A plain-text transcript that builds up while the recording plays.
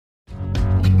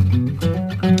Things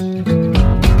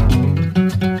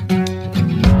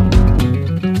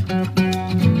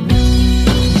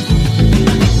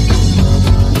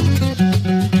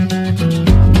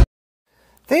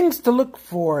to look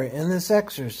for in this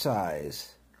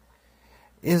exercise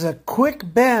is a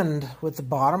quick bend with the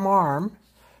bottom arm,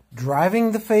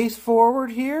 driving the face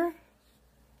forward here,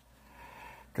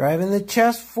 driving the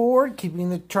chest forward,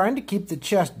 trying to keep the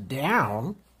chest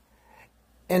down,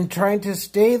 and trying to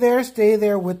stay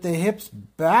there with the hips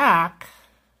back.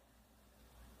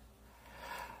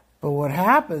 But what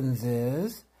happens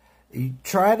is you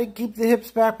try to keep the hips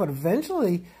back, but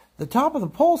eventually the top of the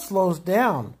pole slows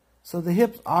down. So the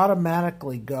hips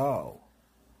automatically go.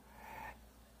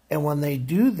 And when they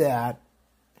do that,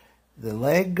 the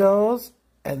leg goes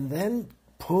and then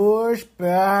push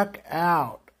back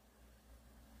out.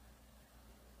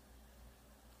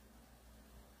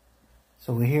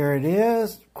 So here it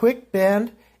is, quick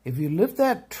bend. If you lift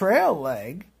that trail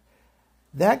leg,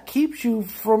 that keeps you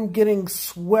from getting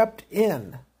swept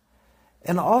in.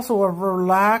 And also a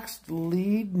relaxed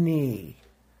lead knee.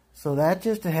 So that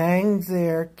just hangs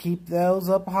there. Keep those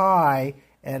up high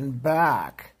and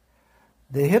back.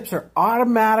 The hips are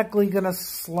automatically going to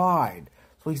slide.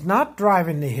 So he's not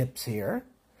driving the hips here.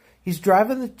 He's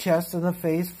driving the chest and the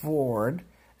face forward.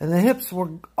 And the hips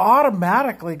were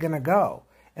automatically going to go.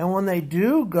 And when they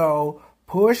do go,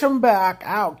 push them back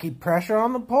out. Keep pressure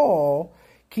on the pole.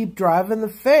 Keep driving the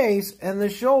face and the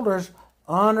shoulders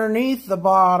underneath the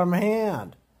bottom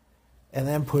hand. And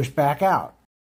then push back out.